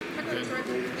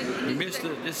missed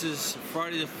it, this is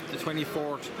Friday the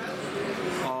 24th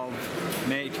of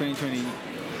May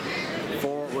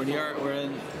 2024. We're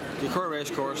in the Curragh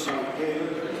race course.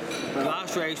 The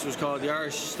last race was called the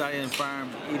Irish Stallion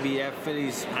Farm EBF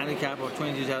Fillies Handicap of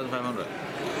 22,500,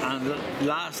 and the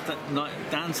last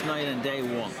dance night and day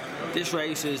one. This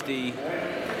race is the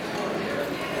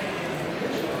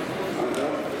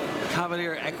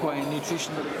Cavalier Equine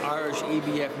Nutrition Irish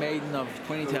EBF Maiden of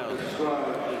 20,000.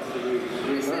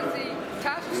 This is the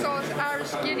Tattersalls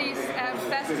Irish Guineas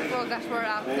festival that we're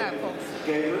at now, folks.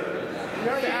 It's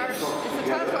the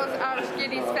Tattersalls Irish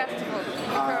Guineas festival in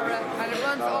Curragh, and it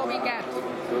runs all weekend.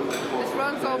 This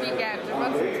runs all weekend. It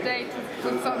runs from today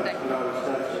to Sunday.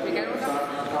 You get it?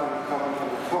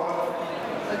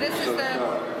 So this is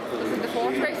the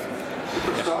fourth race.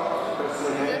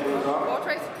 Fourth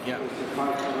race? Yeah. This is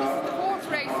the fourth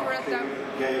race we're at now.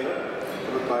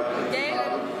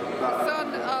 Galen, the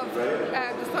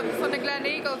son of Glen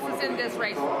Eagles, is in this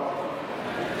race.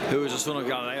 Who is the son of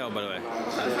Galileo, by the way?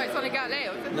 That's right, son of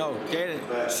Galileo, is it? No, Galen,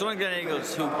 son of Glen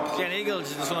Eagles. Glen Eagles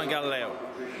is the son of Galileo.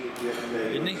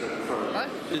 Isn't he? What?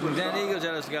 Isn't Glen Eagles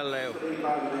jealous of Galileo?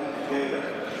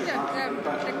 Yeah,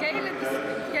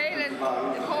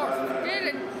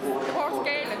 the horse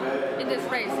Galen in this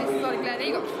race is the son of Glen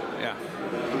Eagles. Yeah.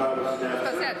 That's what I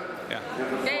said. Yeah.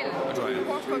 Galen, right. the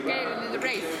horse called Galen in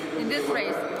this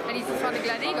race, and he's the son of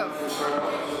Glen Eagles.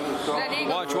 Glen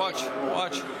Eagles.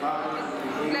 Watch.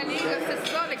 Glen Eagles is the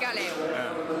son of Galileo.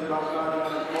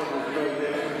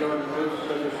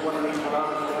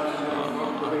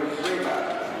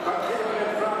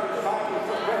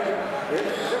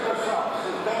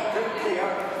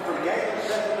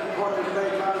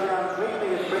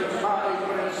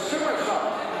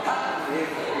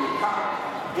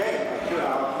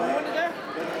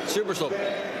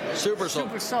 Super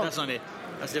Sub. That's not it.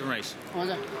 That's a different race. What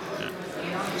was that? Yeah.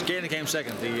 Galen came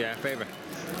second, the favourite.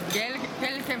 Galen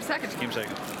came second. Came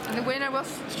second. And the winner was?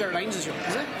 Stuart Lines, is it?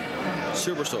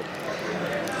 Super Sub.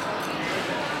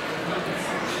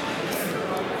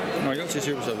 No, you don't see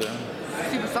Super Sub there.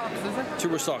 Super Socks, is it?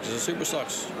 Super Socks. Is it Super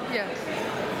Socks? Yeah.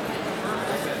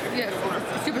 Yes,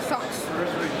 Super Socks.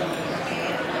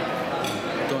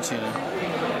 Don't see any.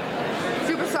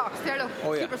 Super Socks, there look.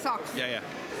 Oh yeah. Super Socks. Yeah.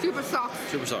 Super Socks.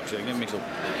 Super Socks, yeah, get mixed up.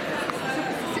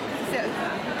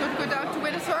 Don't go down to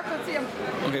win a circle, see him.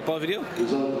 Okay, pause video. Did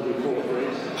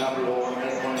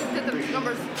the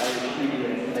numbers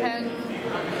 10.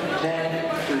 10,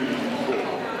 3, 4.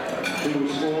 Who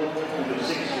was 4, number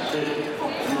 6 was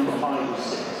 2, number 5 was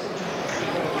 6.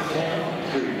 10,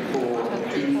 3, 4,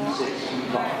 2, 6, and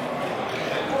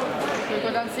 5. We'll go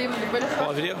down and see him.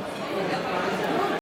 Pause video.